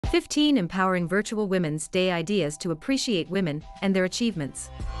15 Empowering Virtual Women's Day Ideas to Appreciate Women and Their Achievements.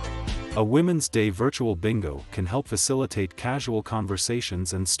 A Women's Day virtual bingo can help facilitate casual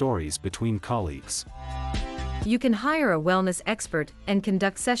conversations and stories between colleagues. You can hire a wellness expert and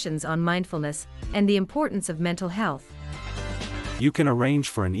conduct sessions on mindfulness and the importance of mental health. You can arrange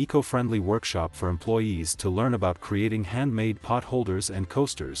for an eco-friendly workshop for employees to learn about creating handmade pot holders and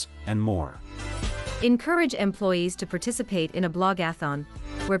coasters, and more. Encourage employees to participate in a blogathon,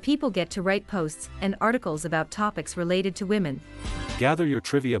 where people get to write posts and articles about topics related to women. Gather your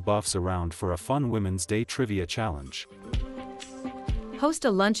trivia buffs around for a fun Women's Day trivia challenge. Host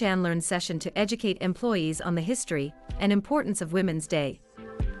a lunch and learn session to educate employees on the history and importance of Women's Day.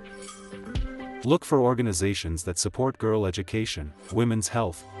 Look for organizations that support girl education, women's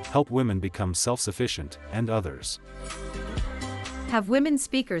health, help women become self-sufficient, and others. Have women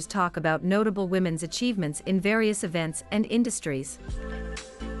speakers talk about notable women's achievements in various events and industries.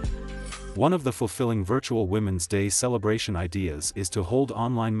 One of the fulfilling virtual Women's Day celebration ideas is to hold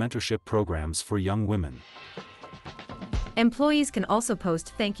online mentorship programs for young women. Employees can also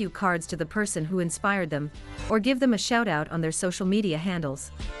post thank you cards to the person who inspired them, or give them a shout out on their social media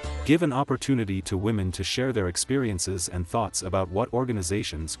handles. Give an opportunity to women to share their experiences and thoughts about what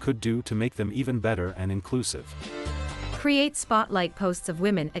organizations could do to make them even better and inclusive. Create spotlight posts of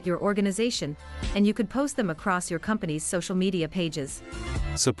women at your organization, and you could post them across your company's social media pages.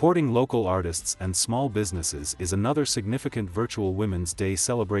 Supporting local artists and small businesses is another significant virtual Women's Day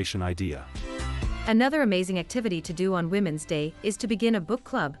celebration idea. Another amazing activity to do on Women's Day is to begin a book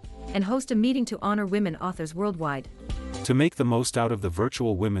club and host a meeting to honor women authors worldwide. To make the most out of the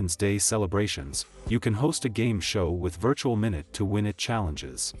virtual Women's Day celebrations, you can host a game show with Virtual Minute to Win It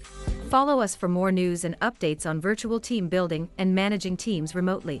challenges. Follow us for more news and updates on virtual team building and managing teams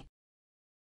remotely.